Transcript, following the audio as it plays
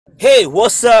Hey,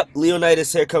 what's up?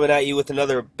 Leonidas here coming at you with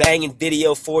another banging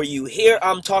video for you. Here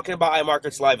I'm talking about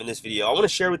iMarkets Live in this video. I want to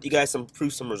share with you guys some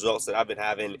results that I've been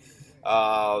having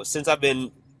since I've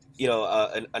been,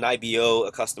 an IBO,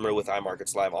 a customer with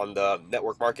iMarkets Live on the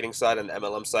network marketing side and the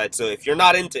MLM side. So if you're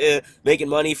not into making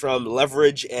money from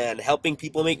leverage and helping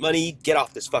people make money, get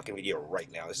off this fucking video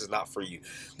right now. This is not for you.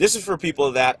 This is for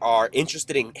people that are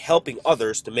interested in helping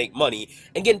others to make money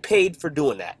and getting paid for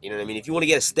doing that. You know what I mean? If you want to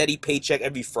get a steady paycheck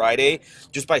every Friday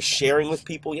just by sharing with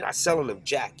people, you're not selling them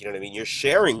jack. You know what I mean? You're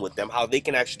sharing with them how they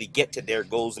can actually get to their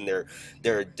goals and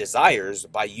their desires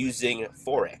by using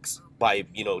forex, by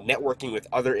networking with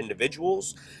other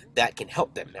individuals that can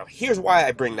help them. Now, here's why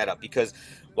I bring that up, because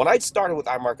when I started with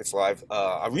iMarkets Live,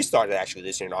 I restarted actually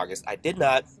this year in August. I did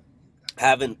not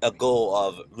have a goal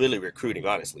of really recruiting,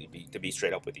 honestly, to be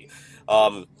straight up with you,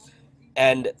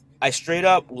 and I straight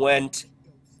up went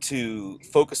to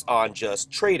focus on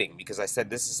just trading because I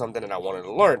said this is something that I wanted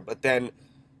to learn. But then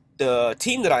the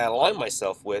team that I aligned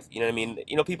myself with, you know what I mean?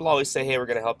 People always say, hey, we're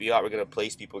going to help you out. We're going to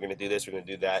place people. We're going to do this. We're going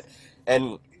to do that.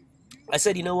 And I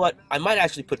said, you know what? I might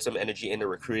actually put some energy into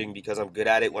recruiting because I'm good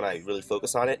at it when I really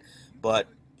focus on it. But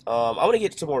I want to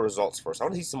get some more results first. I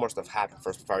want to see some more stuff happen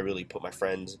first before I really put my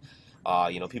friends,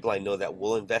 people I know that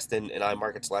will invest in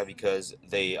iMarkets Live because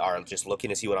they are just looking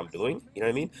to see what I'm doing. You know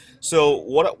what I mean? So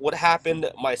what happened?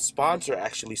 My sponsor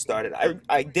actually started.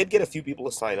 I did get a few people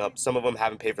to sign up. Some of them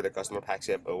haven't paid for their customer packs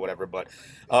yet or whatever. But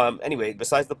anyway,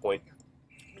 besides the point,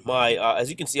 my as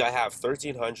you can see, I have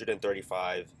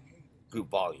 1,335 group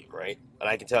volume, right? And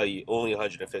I can tell you only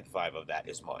 155 of that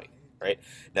is mine, right?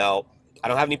 Now, I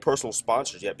don't have any personal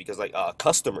sponsors yet because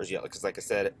customers yet, because like I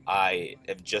said, I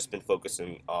have just been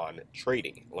focusing on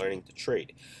trading, learning to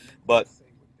trade. But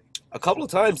a couple of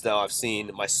times now I've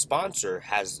seen my sponsor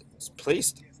has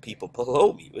placed people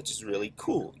below me, which is really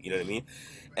cool, you know what I mean?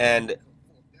 And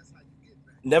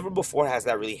never before has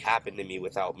that really happened to me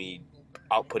without me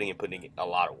outputting and putting a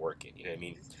lot of work in, you know what I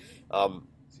mean?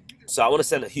 So I want to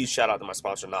send a huge shout out to my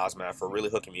sponsor Nas, man, for really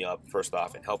hooking me up first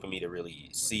off and helping me to really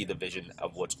see the vision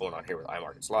of what's going on here with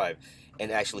iMarkets Live and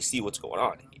actually see what's going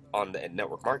on the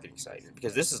network marketing side,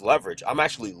 because this is leverage. I'm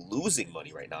actually losing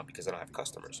money right now because I don't have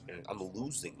customers. I'm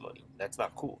losing money. That's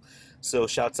not cool. So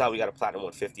shouts out, we got a Platinum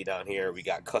 150 down here. We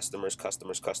got customers,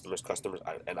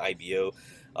 and IBO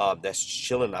that's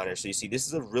chilling down here. So you see, this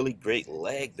is a really great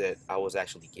leg that I was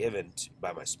actually given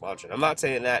by my sponsor. And I'm not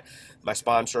saying that my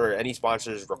sponsor or any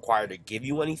sponsor is required to give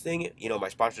you anything. My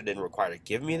sponsor didn't require to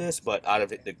give me this, but out of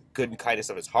the good and kindness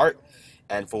of his heart,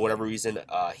 and for whatever reason,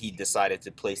 he decided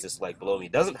to place this leg below me.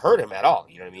 It doesn't hurt him at all.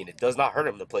 You know what I mean? It does not hurt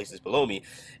him to place this below me.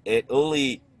 It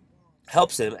only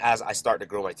helps him as I start to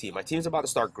grow my team. My team's about to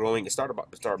start growing. It's about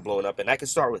to start blowing up, and I can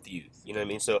start with you. You know what I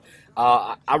mean? So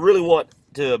I really want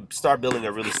to start building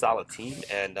a really solid team,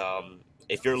 and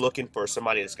if you're looking for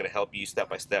somebody that's going to help you step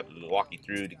by step and walk you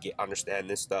through to understand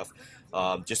this stuff,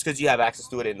 just because you have access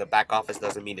to it in the back office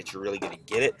doesn't mean that you're really going to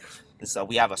get it. And so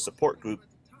we have a support group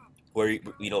where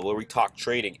we talk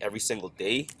trading every single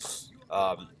day,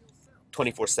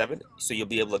 24/7. So you'll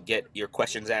be able to get your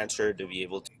questions answered to be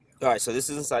able to. All right, so this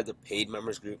is inside the paid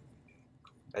members group.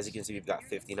 As you can see, we've got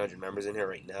 1,500 members in here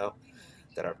right now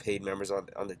that are paid members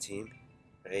on the team,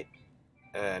 right?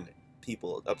 And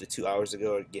people up to 2 hours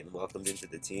ago are getting welcomed into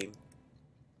the team.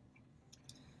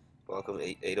 Welcome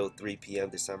 8:03 p.m.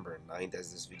 December 9th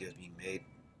as this video is being made.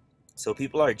 So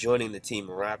people are joining the team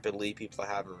rapidly. People are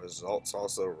having results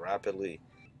also rapidly.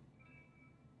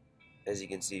 As you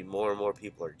can see, more and more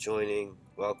people are joining.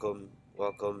 Welcome,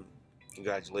 welcome,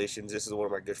 congratulations. This is one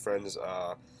of my good friends,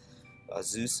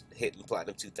 Zeus, hitting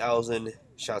Platinum 2000.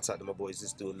 Shouts out to my boy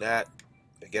Zeus doing that.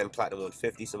 Again, Platinum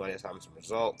 150, somebody that's having some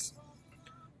results.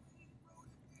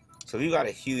 So we've got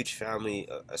a huge family,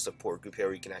 a support group here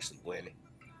where you can actually win.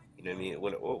 You know what I mean?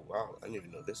 Oh, wow, I didn't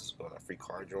even know this is going on. Free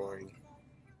card drawing.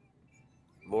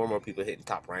 More and more people hitting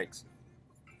top ranks.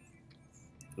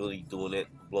 Really doing it,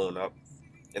 blowing up.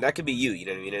 And that could be you, you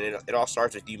know what I mean? And it all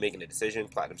starts with you making a decision.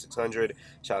 Platinum 600.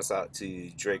 Shouts out to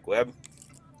Drake Webb.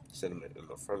 Send him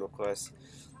a friend request.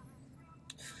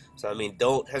 So, I mean,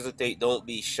 don't hesitate. Don't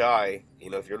be shy.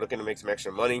 If you're looking to make some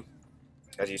extra money,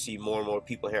 as you see more and more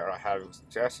people here are having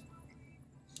success,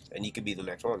 and you could be the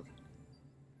next one.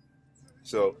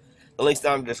 So, the link's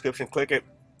down in the description. Click it.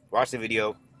 Watch the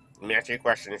video. Let me answer your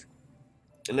questions.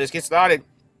 And let's get started.